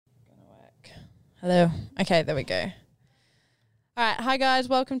Hello. Okay, there we go. All right. Hi, guys.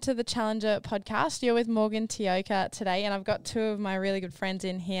 Welcome to the Challenger podcast. You're with Morgan Tioka today, and I've got two of my really good friends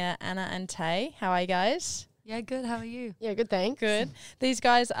in here, Anna and Tay. How are you guys? Yeah, good. How are you? Yeah, good, thanks. Good. These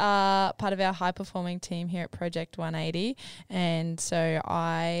guys are part of our high-performing team here at Project 180, and so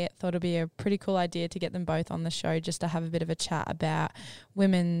I thought it'd be a pretty cool idea to get them both on the show just to have a bit of a chat about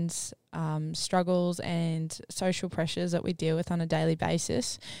women's struggles and social pressures that we deal with on a daily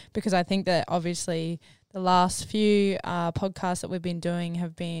basis, because I think that obviously the last few podcasts that we've been doing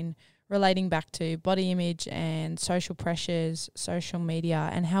have been relating back to body image and social pressures, social media,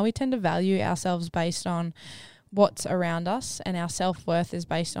 and how we tend to value ourselves based on what's around us, and our self-worth is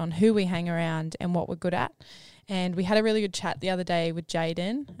based on who we hang around and what we're good at. And we had a really good chat the other day with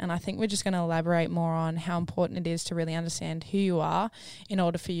Jaden, and I think we're just going to elaborate more on how important it is to really understand who you are in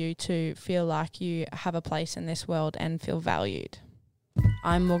order for you to feel like you have a place in this world and feel valued.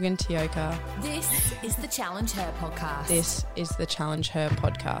 I'm Morgan Tioka. This is the Challenge Her podcast. This is the Challenge Her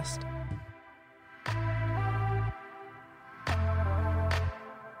podcast.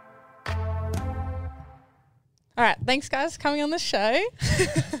 All right, thanks guys for coming on the show.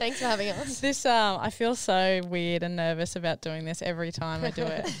 Thanks for having us. This I feel so weird and nervous about doing this every time I do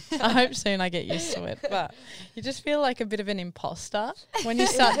it. I hope soon I get used to it, but you just feel like a bit of an imposter when you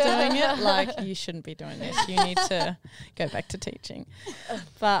start doing it. Like, you shouldn't be doing this. You need to go back to teaching.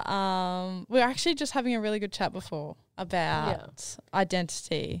 But we're actually just having a really good chat before about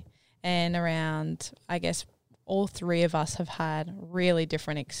identity and around, I guess, all three of us have had really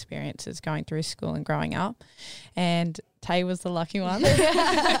different experiences going through school and growing up. And Tay was the lucky one.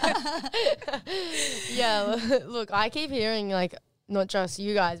 Yeah, look, I keep hearing, like, not just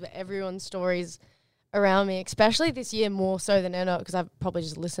you guys, but everyone's stories around me, especially this year more so than ever, because I've probably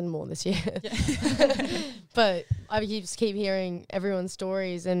just listened more this year. Yeah. But I just keep hearing everyone's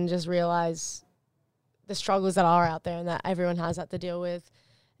stories and just realise the struggles that are out there and that everyone has had to deal with.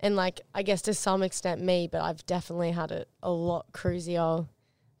 And, like, I guess to some extent me, but I've definitely had it a lot cruisier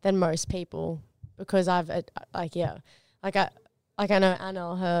than most people, because I've, I know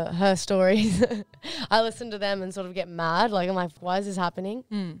Anna, her stories. I listen to them and sort of get mad. Like, I'm like, why is this happening?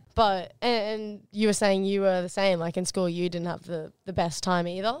 But, and you were saying you were the same. Like, in school, you didn't have the best time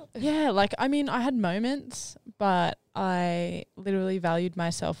either. Yeah, like, I mean, I had moments, but I literally valued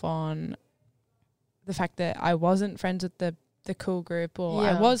myself on the fact that I wasn't friends with the cool group, or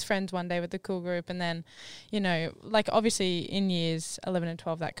I was friends one day with the cool group, and then, you know, like, obviously in years 11 and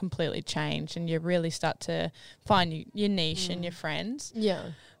 12 that completely changed, and you really start to find your niche and your friends.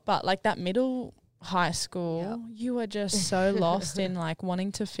 But like that middle high school, you were just so lost in, like,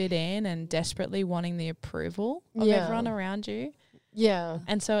 wanting to fit in and desperately wanting the approval of everyone around you.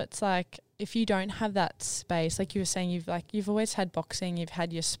 And so it's like, if you don't have that space, like you were saying, you've always had boxing, you've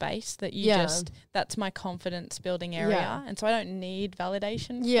had your space that you that's my confidence building area. And so I don't need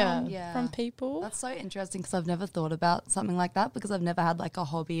validation from people. That's so interesting, because I've never thought about something like that, because I've never had like a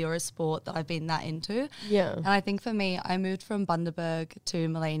hobby or a sport that I've been that into. And I think for me, I moved from Bundaberg to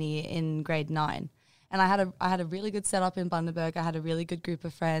Maleny in grade 9. And I had a really good setup in Bundaberg. I had a really good group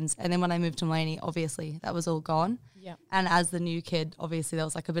of friends. And then when I moved to Maleny, obviously that was all gone. And as the new kid, obviously there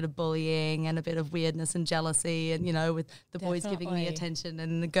was like a bit of bullying and a bit of weirdness and jealousy, and, you know, with the boys giving me attention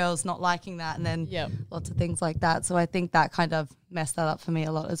and the girls not liking that, and then lots of things like that. So I think that kind of messed that up for me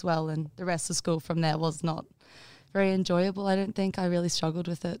a lot as well. And the rest of school from there was not very enjoyable. I don't think I really struggled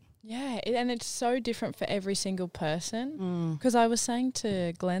with it. Yeah, and it's so different for every single person. Because I was saying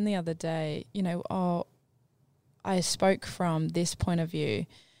to Glenn the other day, you know, I spoke from this point of view.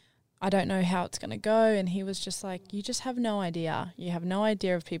 I don't know how it's going to go. And he was just like, you just have no idea. You have no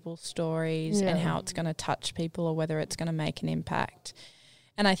idea of people's stories and how it's going to touch people, or whether it's going to make an impact.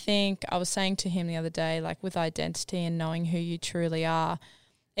 And I think I was saying to him the other day, like, with identity and knowing who you truly are,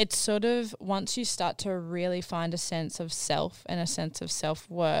 it's sort of, once you start to really find a sense of self and a sense of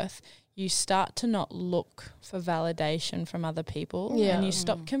self-worth, you start to not look for validation from other people, and you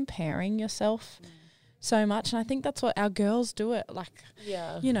stop comparing yourself so much. And I think that's what our girls do it. Like,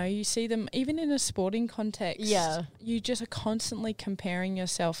 you know, you see them even in a sporting context. You just are constantly comparing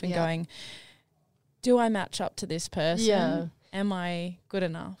yourself and going, do I match up to this person? Am I good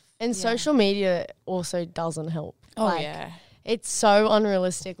enough? And social media also doesn't help. It's so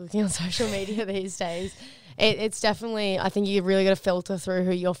unrealistic looking on social media these days. It's definitely, I think you really got to filter through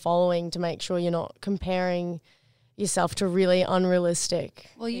who you're following to make sure you're not comparing yourself to really unrealistic.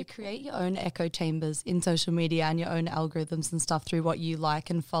 Well, you create your own echo chambers in social media and your own algorithms and stuff through what you like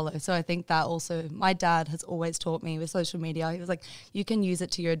and follow. So I think that also, my dad has always taught me with social media, he was like, you can use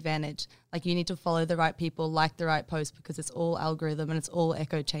it to your advantage. Like, you need to follow the right people, like the right posts, because it's all algorithm and it's all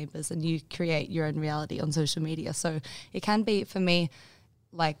echo chambers, and you create your own reality on social media. So it can be, for me,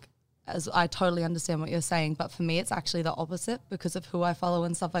 like, as I totally understand what you're saying, but for me it's actually the opposite because of who I follow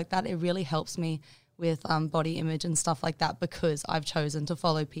and stuff like that. It really helps me with body image and stuff like that, because I've chosen to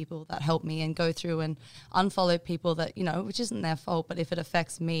follow people that help me and go through and unfollow people that, you know, which isn't their fault, but if it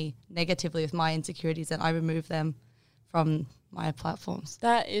affects me negatively with my insecurities, then I remove them from my platforms.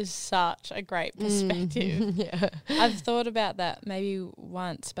 That is such a great perspective. Yeah. I've thought about that maybe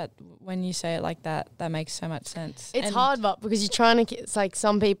once, but when you say it like that, that makes so much sense. It's And hard, but because you're trying to, it's like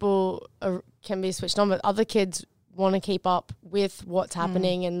some people can be switched on, but other kids want to keep up with what's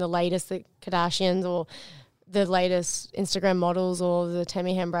happening and the latest, the Kardashians or the latest Instagram models or the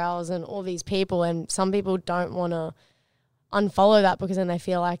Temi Hembrowers and all these people. And some people don't want to unfollow that because then they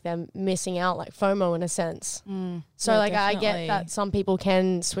feel like they're missing out, like FOMO in a sense. So Yeah, like I definitely. get that some people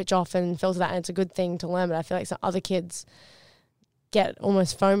can switch off and filter that, and it's a good thing to learn, but I feel like some other kids get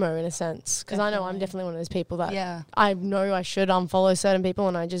almost FOMO in a sense, because I know I'm Definitely. definitely one of those people that Yeah. I know I should unfollow certain people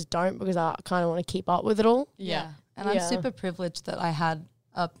and I just don't because I kind of want to keep up with it all. Yeah. And I'm Yeah. super privileged that I had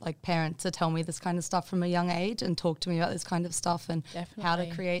like parents to tell me this kind of stuff from a young age and talk to me about this kind of stuff and how to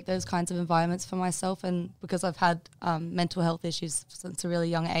Definitely. create those kinds of environments for myself. And because I've had mental health issues since a really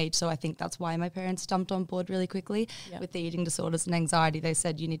young age, so I think that's why my parents jumped on board really quickly Yep. with the eating disorders and anxiety. They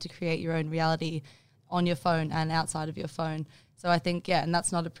said you need to create your own reality on your phone and outside of your phone. So I think, yeah, and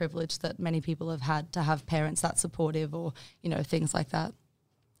that's not a privilege that many people have had, to have parents that supportive or, you know, things like that.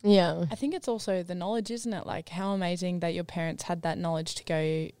 Yeah. I think it's also the knowledge, isn't it? Like, how amazing that your parents had that knowledge to go,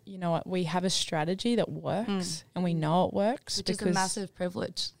 you know what, we have a strategy that works and we know it works. Which is a massive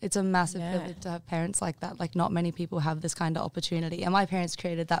privilege. It's a massive privilege to have parents like that. Like, not many people have this kind of opportunity. And my parents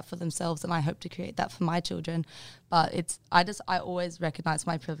created that for themselves, and I hope to create that for my children. But I always recognize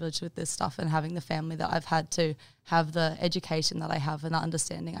my privilege with this stuff and having the family that I've had to have the education that I have and the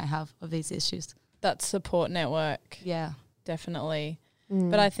understanding I have of these issues. that support network, Yeah. definitely.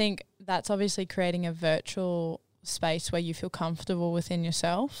 But I think that's obviously creating a virtual space where you feel comfortable within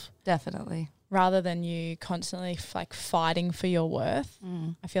yourself, Definitely. rather than you constantly like fighting for your worth.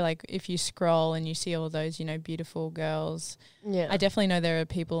 I feel like if you scroll and you see all those, you know, beautiful girls, Yeah. I definitely know there are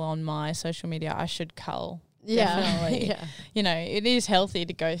people on my social media I should cull. yeah. Definitely. Yeah. You know, it is healthy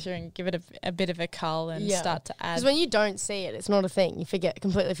to go through and give it a bit of a cull and Yeah. start to add. Because when you don't see it, it's not a thing. You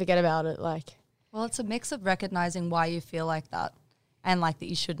completely forget about it. Like, Well, it's a mix of recognizing why you feel like that and like that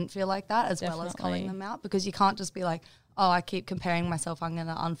you shouldn't feel like that, as well as calling Definitely. them out, because you can't just be like, oh, I keep comparing myself, I'm going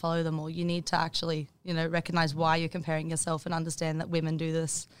to unfollow them all. You need to actually, you know, recognize why you're comparing yourself and understand that women do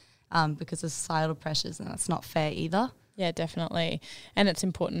this because of societal pressures, and that's not fair either. Yeah, definitely. And it's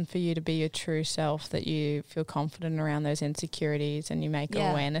important for you to be your true self, that you feel confident around those insecurities and you make Yeah.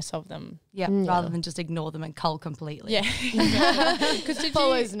 awareness of them. Yeah, rather than just ignore them and cull completely. Yeah. Because did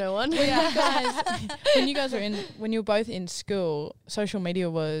follows no one. when you guys were when you were both in school, social media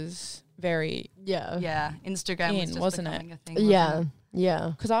was very, Yeah. Yeah, Instagram was just wasn't it? becoming a thing. Yeah. wasn't it?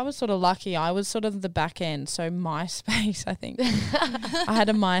 Yeah. because I was sort of lucky. I was sort of the back end. So MySpace, I think. I had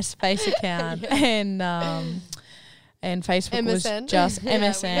a MySpace account and Facebook was MSN? just Yeah, we had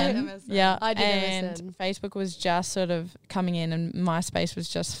MSN. MSN. Yeah, I did and MSN. Facebook was just sort of coming in, and MySpace was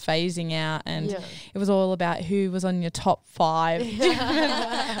just phasing out, and Yeah. it was all about who was on your top 5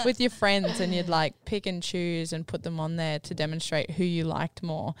 with your friends, and you'd like pick and choose and put them on there to demonstrate who you liked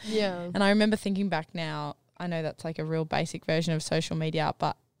more. Yeah. And I remember thinking back now, I know that's like a real basic version of social media,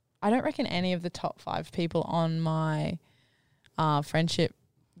 but I don't reckon any of the top 5 people on my friendship,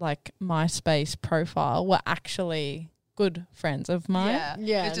 like MySpace profile, were actually good friends of mine.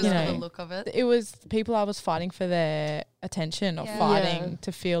 Yeah, It's you just for know. the look of it. It was people I was fighting for their attention or Yeah. fighting Yeah.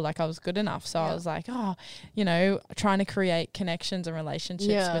 to feel like I was good enough. So I Yeah. was like, oh, you know, trying to create connections and relationships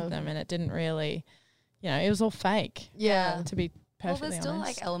Yeah. with them. And it didn't really, you know, it was all fake, Yeah. to be Well, perfectly there's still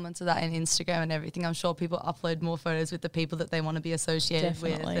honest. like elements of that in Instagram and everything. I'm sure people upload more photos with the people that they want to be associated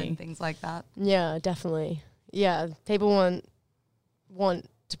with Definitely. and things like that. Yeah, definitely. Yeah, people want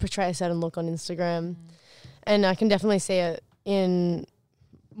to portray a certain look on Instagram, and I can definitely see it in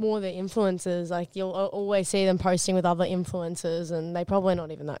more the influencers. Like, you'll always see them posting with other influencers, and they probably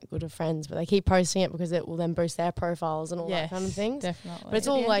not even that good of friends, but they keep posting it because it will then boost their profiles and all that kind of things. Definitely. But it's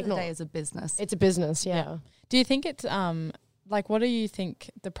At all the end like of the not. day, is a business. It's a business. Yeah. Yeah. Do you think it's like, what do you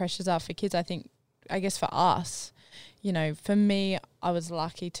think the pressures are for kids? I guess for us, you know, for me, I was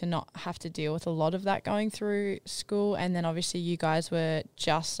lucky to not have to deal with a lot of that going through school. And then obviously you guys were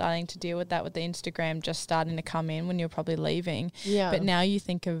just starting to deal with that with the Instagram just starting to come in when you were probably leaving. Yeah. But now you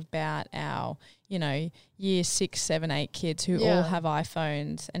think about our, you know, year 6, 7, 8 kids who all have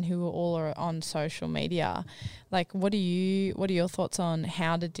iPhones and who all are on social media. Like, what are your thoughts on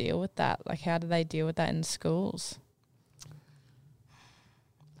how to deal with that? Like, how do they deal with that in schools?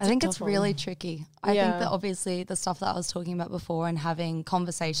 I think it's really tricky. I think that obviously the stuff that I was talking about before and having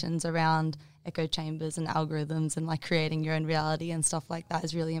conversations around echo chambers and algorithms and like creating your own reality and stuff like that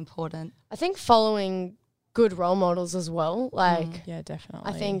is really important. I think following good role models as well. Like, yeah,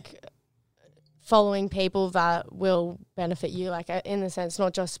 definitely. I think following people that will benefit you, like in the sense,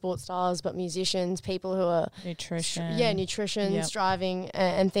 not just sports stars, but musicians, people who are nutrition, striving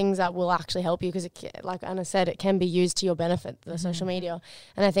and things that will actually help you. Because like Anna said, it can be used to your benefit, the social media.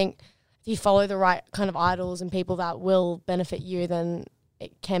 And I think if you follow the right kind of idols and people that will benefit you, then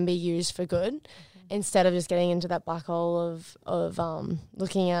it can be used for good instead of just getting into that black hole of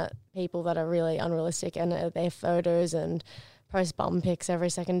looking at people that are really unrealistic and their photos and post bum pics every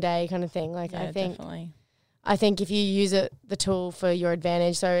second day kind of thing. Like, I think if you use the tool for your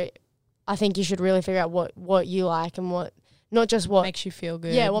advantage, so I think you should really figure out what you like and not just what makes you feel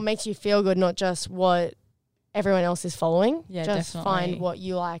good. Yeah, what makes you feel good, not just what everyone else is following. Yeah, just definitely. find what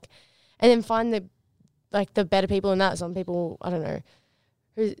you like, and then find the better people in that. Some people, I don't know,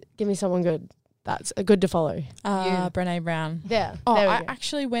 give me someone good. That's good to follow. Brené Brown. Yeah. Oh, I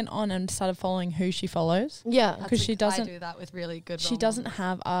actually went on and started following who she follows. Yeah. Because she doesn't. I do that with really good. She doesn't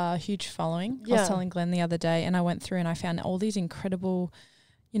have a huge following. Yeah. I was telling Glenn the other day, and I went through and I found all these incredible,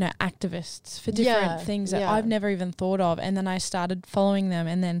 you know, activists for different things that I've never even thought of. And then I started following them,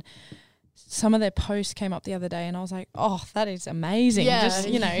 and then some of their posts came up the other day, and I was like, oh, that is amazing. Yeah. Just,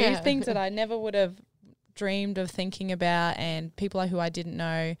 you know, things that I never would have dreamed of thinking about, and people who I didn't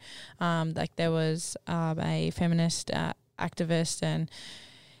know. Like there was a feminist activist and,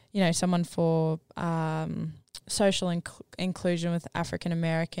 you know, someone for social inclusion with African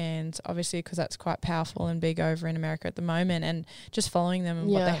Americans, obviously because that's quite powerful and big over in America at the moment, and just following them and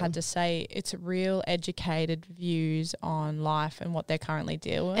what they had to say. It's real educated views on life and what they're currently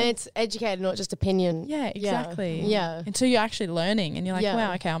dealing with. And it's educated, not just opinion. Yeah, exactly. Yeah. Until you're actually learning and you're like,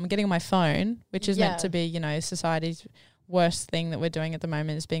 wow, okay, I'm getting on my phone, which is meant to be, you know, society's worst thing that we're doing at the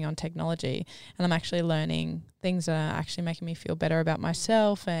moment is being on technology, and I'm actually learning things that are actually making me feel better about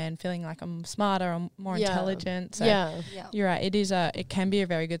myself and feeling like I'm smarter, I'm more intelligent. So you're right, it can be a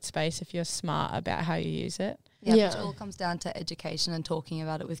very good space if you're smart about how you use it. Yeah, which all comes down to education and talking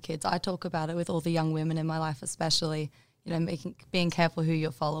about it with kids. I talk about it with all the young women in my life, especially, you know, being careful who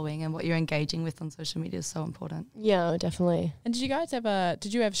you're following and what you're engaging with on social media is so important. Yeah, definitely. And did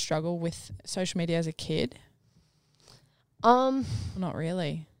you ever struggle with social media as a kid? Not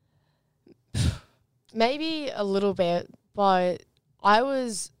really. Maybe a little bit, but I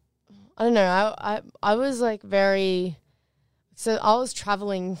was like so I was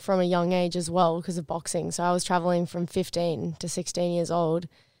traveling from a young age as well because of boxing. So I was traveling from 15 to 16 years old.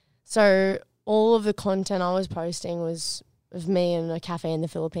 So all of the content I was posting was of me in a cafe in the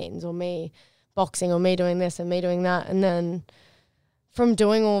Philippines, or me boxing, or me doing this and me doing that. And then from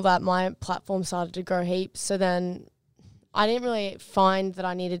doing all that, my platform started to grow heaps. So then I didn't really find that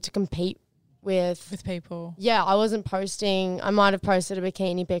I needed to compete with people. Yeah, I wasn't posting. I might have posted a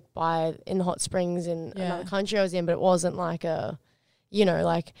bikini pic in the hot springs in another country I was in, but it wasn't like a, you know,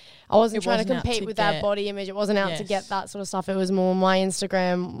 like I wasn't trying to compete with that body image. It wasn't out to get that sort of stuff. It was more, my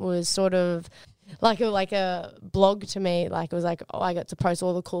Instagram was sort of like a blog to me. Like it was like, oh, I got to post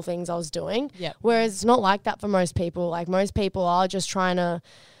all the cool things I was doing. Yeah. Whereas it's not like that for most people. Like most people are just trying to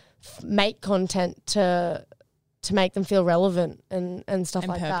make content to make them feel relevant and stuff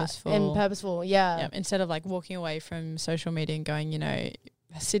like purposeful. that. And purposeful, yeah. Instead of like walking away from social media and going, you know,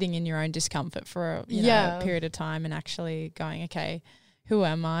 sitting in your own discomfort for a period of time and actually going, okay, who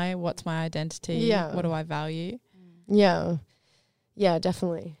am I? What's my identity? Yeah. What do I value? Yeah. Yeah,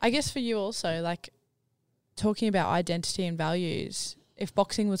 definitely. I guess for you also, like talking about identity and values, if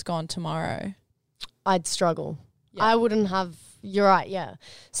boxing was gone tomorrow, I'd struggle. Yeah. I wouldn't have. You're right, yeah.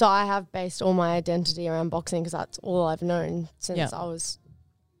 So I have based all my identity around boxing because that's all I've known since I was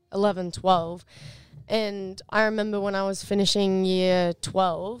 11, 12. And I remember when I was finishing year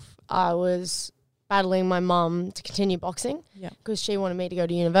 12, I was battling my mum to continue boxing because she wanted me to go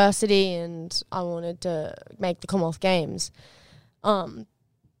to university and I wanted to make the Commonwealth Games.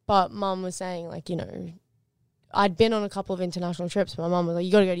 But mum was saying, like, you know, I'd been on a couple of international trips. My mum was like,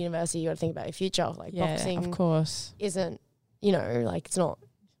 you got to go to university. You got to think about your future. Like boxing, of course, isn't, you know, like it's not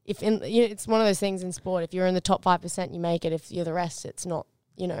it's one of those things in sport. If you're in the top 5%, you make it. If you're the rest, it's not,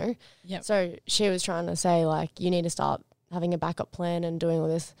 Yep. So she was trying to say, like, you need to start having a backup plan and doing all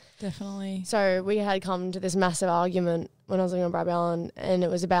this. Definitely. So we had come to this massive argument when I was living on Bradby Island, and it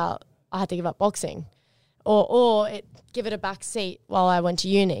was about I had to give up boxing or give it a back seat while I went to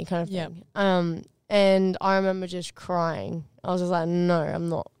uni kind of thing. And I remember just crying. I was just like, no, I'm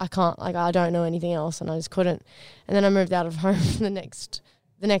not. I can't. Like, I don't know anything else, and I just couldn't. And then I moved out of home the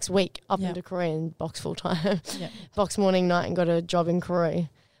next week up into Korea and boxed full time. Box morning, night, and got a job in Korea.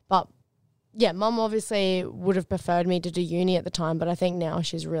 But yeah, Mum obviously would have preferred me to do uni at the time, but I think now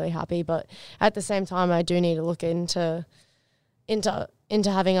she's really happy. But at the same time, I do need to look into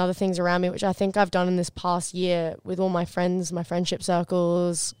having other things around me, which I think I've done in this past year with all my friends, my friendship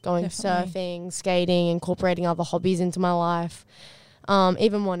circles, going surfing, skating, incorporating other hobbies into my life.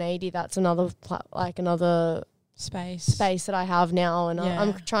 Even 180, that's another space that I have now, and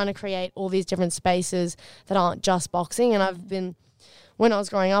I'm trying to create all these different spaces that aren't just boxing. And when I was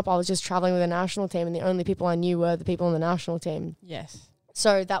growing up, I was just traveling with a national team, and the only people I knew were the people on the national team. Yes.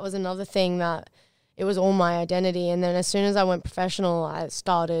 So that was another thing that it was all my identity. And then as soon as I went professional, I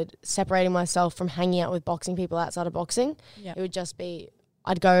started separating myself from hanging out with boxing people outside of boxing. It would just be,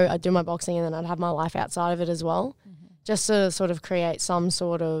 I'd do my boxing, and then I'd have my life outside of it as well, just to sort of create some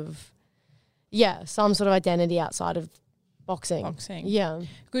sort of identity outside of boxing. Yeah.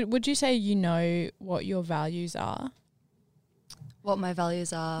 Good. Would you say what your values are? What my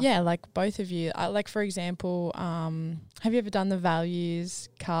values are? Yeah, like both of you. Like, for example, have you ever done the values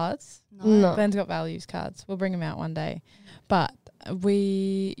cards? No. Glenn's got values cards. We'll bring them out one day. But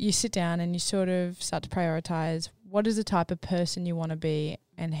you sit down and you sort of start to prioritize what is the type of person you want to be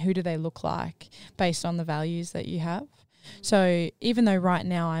and who do they look like based on the values that you have. So even though right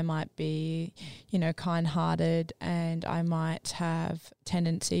now I might be, kind-hearted, and I might have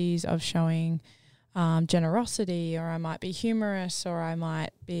tendencies of showing generosity, or I might be humorous, or I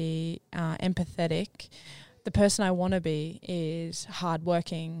might be empathetic, the person I want to be is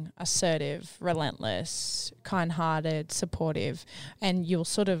hardworking, assertive, relentless, kind-hearted, supportive, and you'll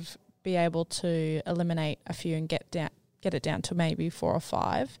sort of be able to eliminate a few and get it down to maybe 4 or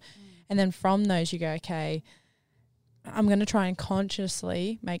 5. And then from those you go, okay, I'm going to try and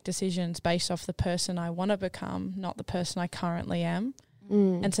consciously make decisions based off the person I want to become, not the person I currently am.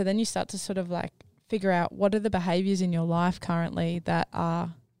 And so then you start to sort of like figure out what are the behaviours in your life currently that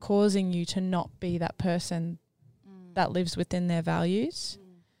are causing you to not be that person that lives within their values.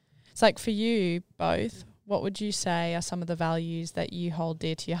 It's like for you both, what would you say are some of the values that you hold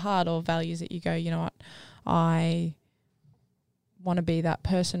dear to your heart, or values that you go, you know what, I want to be that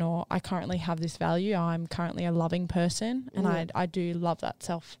person, or I currently have this value, I'm currently a loving person, and I do love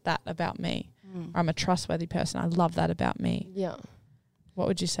that about me. Or I'm a trustworthy person, I love that about me. Yeah. What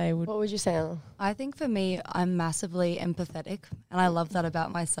would you say? What would you say, Anna? I think for me, I'm massively empathetic, and I love that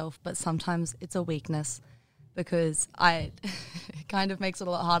about myself, but sometimes it's a weakness because it kind of makes it a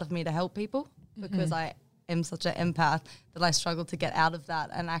lot harder for me to help people because I am such an empath that I struggle to get out of that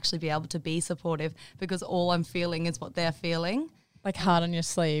and actually be able to be supportive because all I'm feeling is what they're feeling. Like heart on your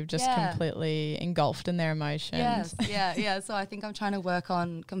sleeve, just completely engulfed in their emotions. Yes, yeah. So I think I'm trying to work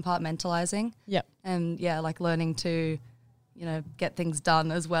on compartmentalizing. Yep. And like learning to, get things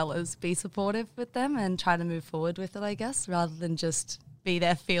done as well as be supportive with them and try to move forward with it, I guess, rather than just be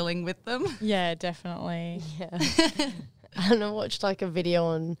there feeling with them. Yeah, definitely. Yeah. And I watched like a video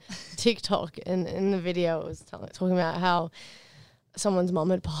on TikTok, and in the video it was talking about how someone's mum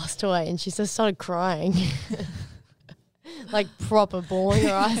had passed away, and she just started crying. Like proper bawling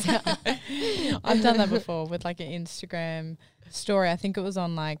her eyes out. I've done that before with like an Instagram story. I think it was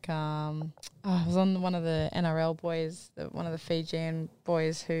on like it was on one of the NRL boys, one of the Fijian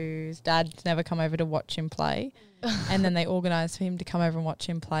boys whose dad's never come over to watch him play. And then they organised for him to come over and watch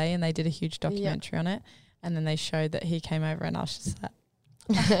him play, and they did a huge documentary on it. And then they showed that he came over, and I was just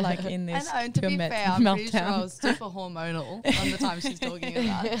like in this. I know, to be fair, I'm pretty sure I was super hormonal on the time she's talking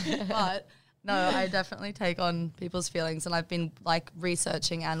about. But no, I definitely take on people's feelings, and I've been like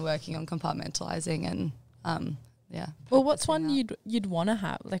researching and working on compartmentalizing and Well, what's one you'd want to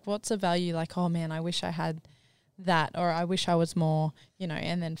have? Like, what's a value? Like, oh man, I wish I had that, or I wish I was more,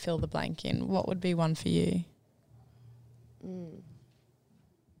 and then fill the blank in. What would be one for you?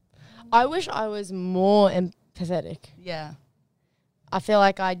 I wish I was more empathetic. Yeah. I feel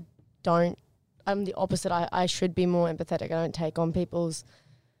like I'm the opposite. I should be more empathetic. I don't take on people's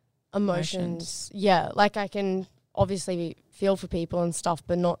emotions. Yeah, like I can obviously feel for people and stuff,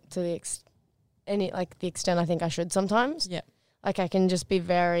 but not to the extent I think I should sometimes. Yeah. Like I can just be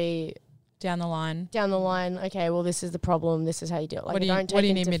very down the line. Okay, well, this is the problem. This is how you do it. Like, What do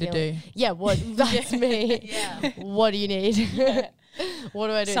you need me to do? Yeah, that's me. Yeah. What do you need? What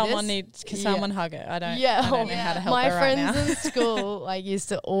do I do? Someone hug it. I don't know how to help My her right now. friends in school like used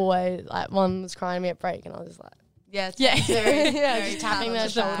to always like one was crying to me at break, and I was just like, Yeah. just tapping their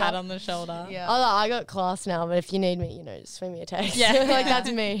Just a shoulder. pat on the shoulder. Yeah. I got class now, but if you need me, just swing me a text. Yeah. Like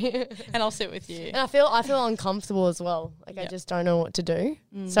that's me. And I'll sit with you. And I feel uncomfortable as well. Like I just don't know what to do.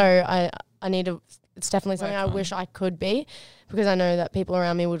 So I need to. It's definitely something I wish I could be, because I know that people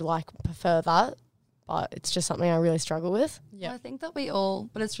around me would prefer that, but it's just something I really struggle with. Yeah. Well, I think that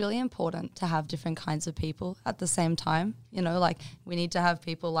but it's really important to have different kinds of people at the same time. Like we need to have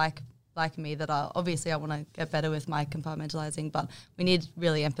people like me that are, obviously I want to get better with my compartmentalizing, but we need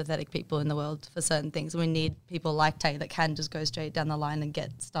really empathetic people in the world for certain things. We need people like Tay that can just go straight down the line and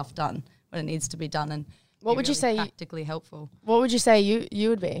get stuff done when it needs to be done, and What would you say? Practically helpful. What would you say you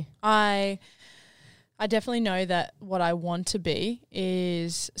would be? I definitely know that what I want to be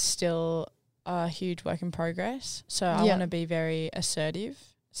is still a huge work in progress. So I want to be very assertive.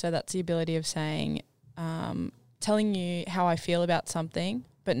 So that's the ability of saying, telling you how I feel about something,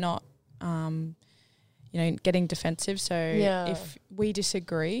 but not, getting defensive. So if we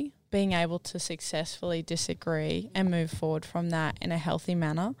disagree, being able to successfully disagree and move forward from that in a healthy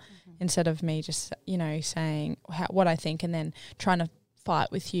manner, instead of me just, saying what I think and then trying to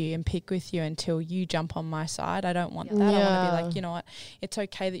fight with you and pick with you until you jump on my side. I don't want that. I want to be like, you know what, it's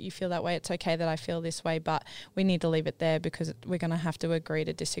okay that you feel that way. It's okay that I feel this way, but we need to leave it there because we're going to have to agree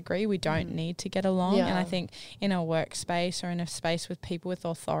to disagree. We don't need to get along. And I think in a workspace or in a space with people with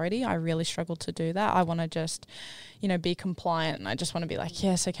authority, I really struggle to do that. I want to just, be compliant, and I just want to be like,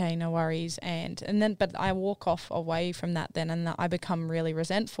 yes, okay, no worries. And then, but I walk off away from that then, and I become really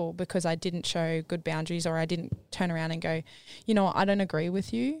resentful because I didn't show good boundaries, or I didn't turn around and go, you know what, I don't agree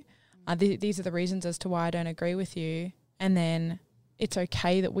with you. These are the reasons as to why I don't agree with you. And then it's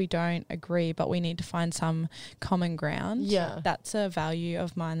okay that we don't agree, but we need to find some common ground. Yeah. That's a value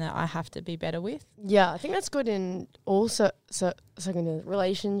of mine that I have to be better with. Yeah, I think that's good in also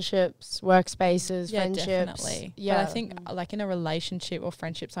relationships, workspaces, friendships. Definitely. Yeah, but I think like in a relationship or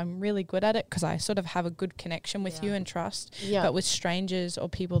friendships, I'm really good at it because I sort of have a good connection with you and trust. Yeah. But with strangers or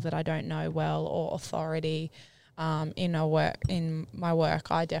people that I don't know well, or authority, in my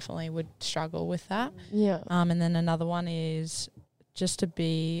work, I definitely would struggle with that. Yeah. And then another one is just to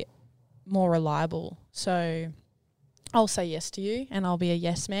be more reliable. So I'll say yes to you and I'll be a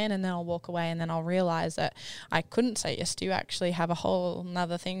yes man, and then I'll walk away, and then I'll realize that I couldn't say yes to you. I actually have a whole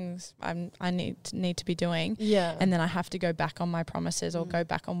nother things I need to be doing. Yeah. And then I have to go back on my promises or go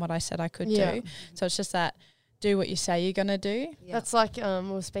back on what I said I could do. So it's just that do what you say you're going to do. Yeah. That's like we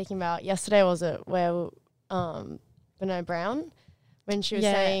were speaking about yesterday, was it, where Brene Brown, when she was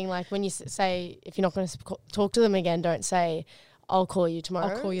saying, like, when you say if you're not going to talk to them again, don't say I'll call you tomorrow.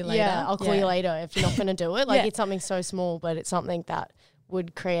 I'll call you later. Yeah, I'll call you later if you're not going to do it. Like it's something so small, but it's something that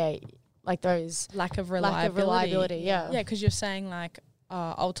would create like those lack of reliability. Yeah. Yeah, because you're saying like,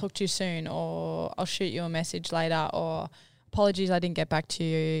 I'll talk to you soon, or I'll shoot you a message later, or apologies I didn't get back to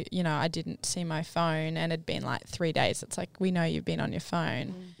you. I didn't see my phone and it'd been like 3 days. It's like, we know you've been on your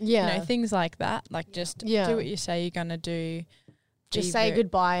phone. Yeah. Things like that. Like just do what you say you're going to do. Just say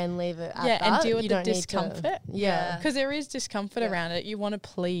goodbye and leave it at that. And deal with the discomfort. Yeah. Because there is discomfort around it. You want to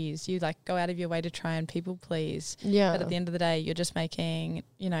please. You like go out of your way to try and people please. Yeah. But at the end of the day, you're just making,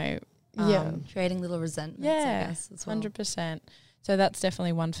 creating little resentments, I guess, as well. 100%. So that's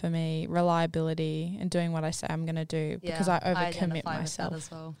definitely one for me, reliability and doing what I say I'm going to do, because I overcommit myself. As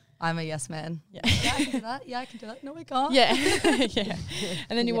well. I'm a yes man. Yeah. I can do that. Yeah, I can do that. No, I can't. Yeah. Yeah.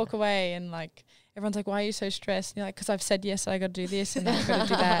 And then you walk away and like everyone's like, why are you so stressed? And you're like, because I've said yes, I got to do this and then I've got to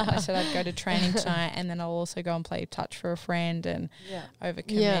do that. And I said I'd go to training tonight, and then I'll also go and play touch for a friend and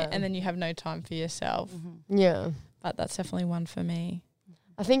overcommit. Yeah. And then you have no time for yourself. Mm-hmm. Yeah. But that's definitely one for me.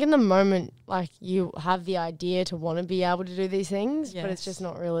 I think in the moment, like, you have the idea to want to be able to do these things, but it's just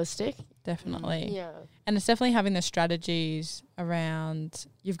not realistic. Definitely. Yeah. And it's definitely having the strategies around,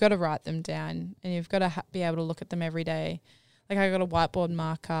 you've got to write them down and you've got to be able to look at them every day. Like I got a whiteboard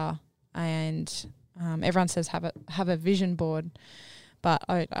marker, and everyone says have a vision board, but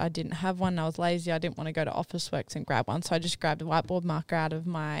I didn't have one. I was lazy. I didn't want to go to Officeworks and grab one. So I just grabbed a whiteboard marker out of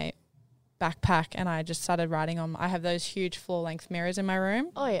my backpack and I just started writing on. I have those huge floor-length mirrors in my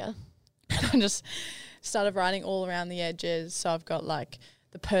room. Oh, yeah. I just started writing all around the edges. So I've got like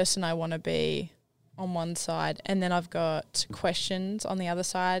the person I want to be on one side, and then I've got questions on the other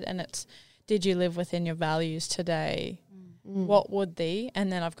side, and it's, did you live within your values today? what would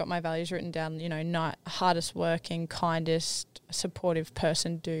and then I've got my values written down, you know, hardest working, kindest, supportive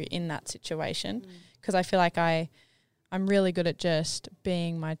person do in that situation. Because I feel like I'm really good at just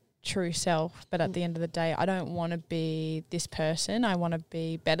being my true self, but at the end of the day, I don't want to be this person. I want to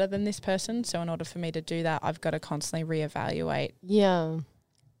be better than this person. So in order for me to do that, I've got to constantly reevaluate. Yeah.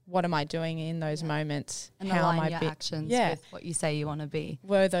 What am I doing in those moments? And align your actions with what you say you want to be.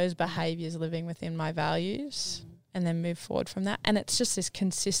 Were those behaviours living within my values? And then move forward from that. And it's just this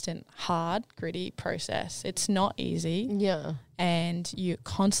consistent, hard, gritty process. It's not easy. Yeah. And you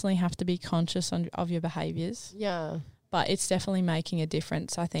constantly have to be conscious of your behaviours. Yeah. But it's definitely making a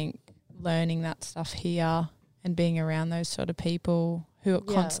difference. I think learning that stuff here and being around those sort of people who are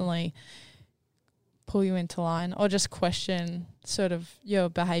constantly pull you into line or just question sort of your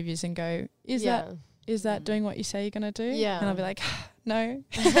behaviours and go, is that doing what you say you're going to do? Yeah. And I'll be like, no.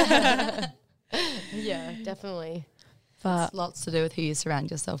 Yeah, definitely. But it's lots to do with who you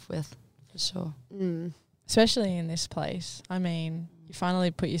surround yourself with, for sure. Especially in this place. I mean, you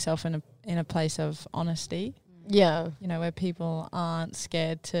finally put yourself in a place of honesty. Yeah. You know, where people aren't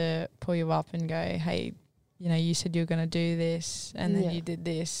scared to pull you up and go, hey, you know, you said you were going to do this and then you did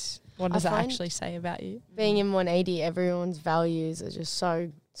this. What does that actually say about you? Being in 180, everyone's values are just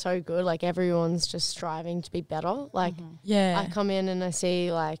so good. Like, everyone's just striving to be better. Like, I come in and I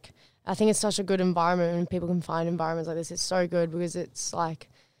see, like, I think it's such a good environment when people can find environments like this. It's so good because it's like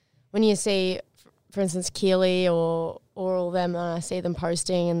when you see, for instance, Keely or all them, and I see them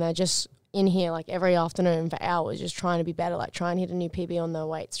posting and they're just in here like every afternoon for hours just trying to be better, like trying to hit a new PB on their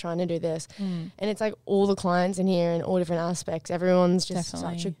weights, trying to do this. And it's like all the clients in here in all different aspects. Everyone's just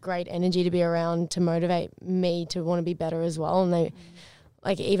such a great energy to be around to motivate me to want to be better as well. And they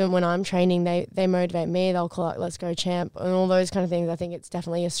like even when I'm training, they motivate me. They'll call it, let's go champ, and all those kind of things. I think it's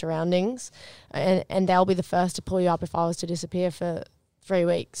definitely your surroundings. And they'll be the first to pull you up if I was to disappear for 3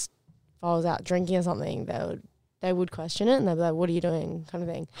 weeks. If I was out drinking or something, they would question it and they'd be like, what are you doing, kind of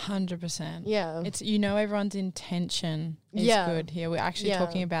thing. 100%. Yeah. It's, you know, everyone's intention is good here. We're actually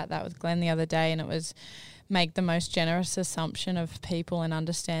talking about that with Glenn the other day, and it was make the most generous assumption of people and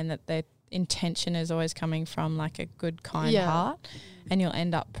understand that their intention is always coming from like a good, kind heart, and you'll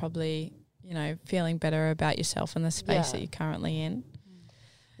end up probably, you know, feeling better about yourself and the space that you're currently in.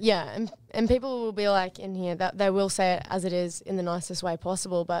 Yeah, and people will be like in here, that they will say it as it is in the nicest way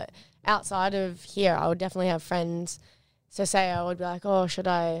possible, but outside of here, I would definitely have friends. So say I would be like, oh, should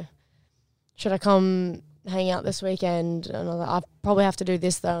I come hang out this weekend? And I probably have to do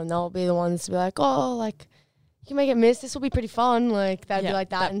this though, and they'll be the ones to be like, oh, like, you can make it miss. This will be pretty fun. Like, they'd be like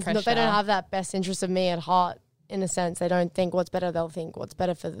that. And they don't have that best interest of me at heart, in a sense. They don't think what's better. They'll think what's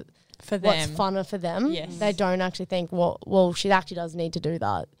better for them. What's funner for them. Yes. They don't actually think, well, she actually does need to do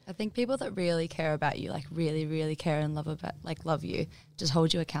that. I think people that really care about you, like really, really care and love you, just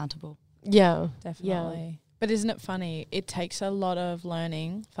hold you accountable. Yeah. Definitely. Yeah. But isn't it funny? It takes a lot of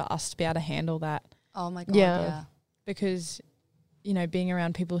learning for us to be able to handle that. Oh my God, yeah. Because, you know, being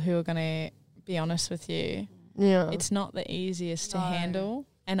around people who are going to be honest with you, it's not the easiest to handle,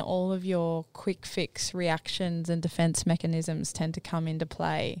 and all of your quick fix reactions and defense mechanisms tend to come into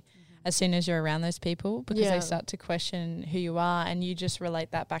play as soon as you're around those people, because they start to question who you are, and you just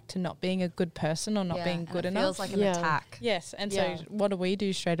relate that back to not being a good person or not being good enough. It feels like an attack. Yes, and so what do we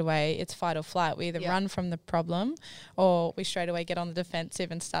do straight away? It's fight or flight. We either run from the problem, or we straight away get on the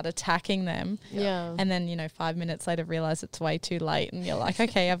defensive and start attacking them. Yeah. And then, you know, 5 minutes later realise it's way too late, and you're like,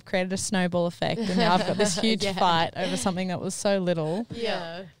 okay, I've created a snowball effect, and now I've got this huge fight over something that was so little.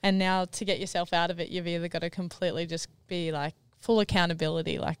 Yeah. And now to get yourself out of it, you've either got to completely just be like full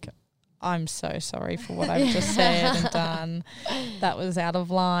accountability, like, I'm so sorry for what I've just said and done. That was out of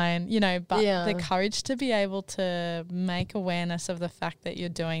line, you know, but the courage to be able to make awareness of the fact that you're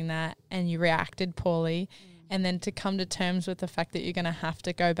doing that and you reacted poorly, and then to come to terms with the fact that you're going to have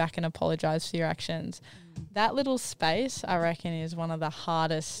to go back and apologise for your actions. That little space, I reckon, is one of the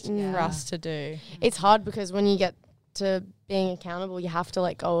hardest for us to do. It's hard because when you get to being accountable, you have to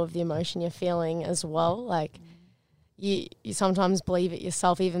let go of the emotion you're feeling as well. Like, you sometimes believe it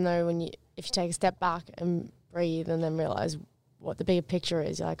yourself, even though if you take a step back and breathe and then realise what the bigger picture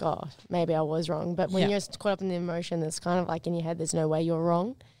is, you're like, oh, maybe I was wrong. But when you're caught up in the emotion, it's kind of like in your head, there's no way you're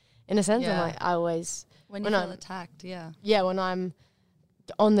wrong, in a sense. Yeah. And like, I always... When you feel attacked, Yeah, when I'm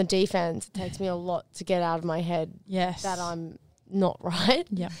on the defence, it takes me a lot to get out of my head that I'm not right.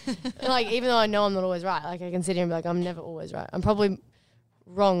 Yeah. Like, even though I know I'm not always right, like, I can sit here and be like, I'm never always right. I'm probably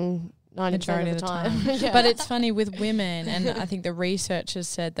wrong 90% of the time. But it's funny with women, and I think the research has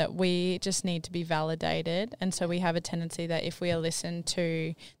said that we just need to be validated, and so we have a tendency that if we are listened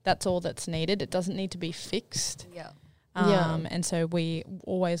to, that's all that's needed. It doesn't need to be fixed. Yeah. And so we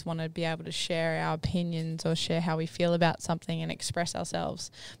always want to be able to share our opinions or share how we feel about something and express ourselves.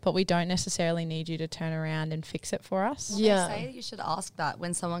 But we don't necessarily need you to turn around and fix it for us. Well, they say you should ask that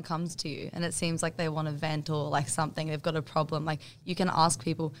when someone comes to you and it seems like they want to vent or like something, they've got a problem. Like you can ask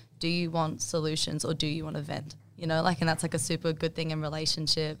people, do you want solutions or do you want to vent? You know, like, and that's like a super good thing in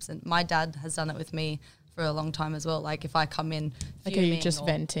relationships. And my dad has done it with me for a long time as well. Like if I come in like are you just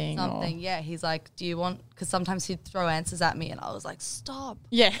venting something, he's like, do you want, because sometimes he'd throw answers at me and I was like, stop.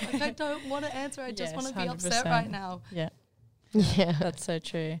 Like I don't want to answer, I just want to be upset right now. That's so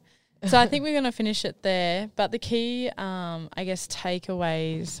true. So I think we're going to finish it there, but the key I guess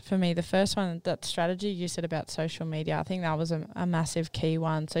takeaways for me, the first one, that strategy you said about social media, I think that was a massive key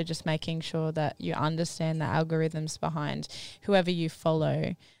one. So just making sure that you understand the algorithms behind whoever you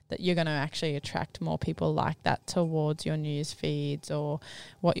follow, that you're going to actually attract more people like that towards your news feeds or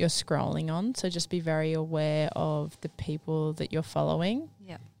what you're scrolling on. So just be very aware of the people that you're following,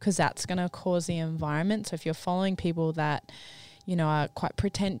 because that's going to cause the environment. So if you're following people that, you know, are quite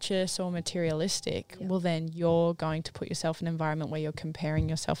pretentious or materialistic, well, then you're going to put yourself in an environment where you're comparing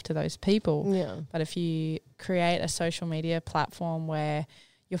yourself to those people. But if you create a social media platform where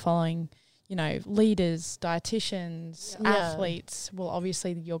you're following, you know, leaders, dietitians, athletes, well,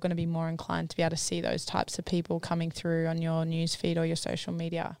 obviously you're going to be more inclined to be able to see those types of people coming through on your news feed or your social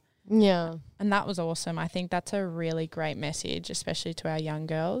media. Yeah. And that was awesome. I think that's a really great message, especially to our young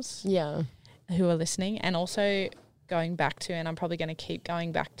girls who are listening. And also going back to, and I'm probably going to keep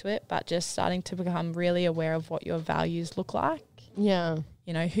going back to it, but just starting to become really aware of what your values look like. Yeah.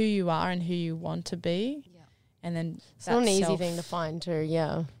 You know, who you are and who you want to be. And then it's not an easy thing to find too,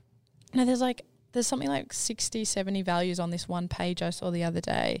 No, there's something like 60, 70 values on this one page I saw the other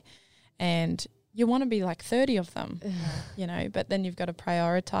day, and you want to be like 30 of them, you know, but then you've got to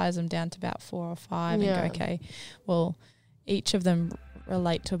prioritize them down to about 4 or 5 and go, okay, well, each of them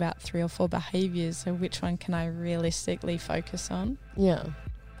relate to about 3 or 4 behaviours, so which one can I realistically focus on?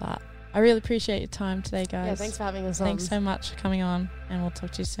 But I really appreciate your time today, guys. Yeah, thanks for having us on. Thanks so much for coming on, and we'll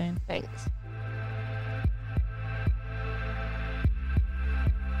talk to you soon. Thanks.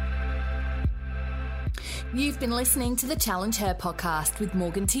 You've been listening to the Challenge Her podcast with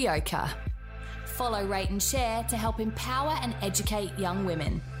Morgan Tioka. Follow, rate and share to help empower and educate young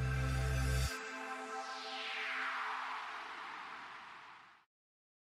women.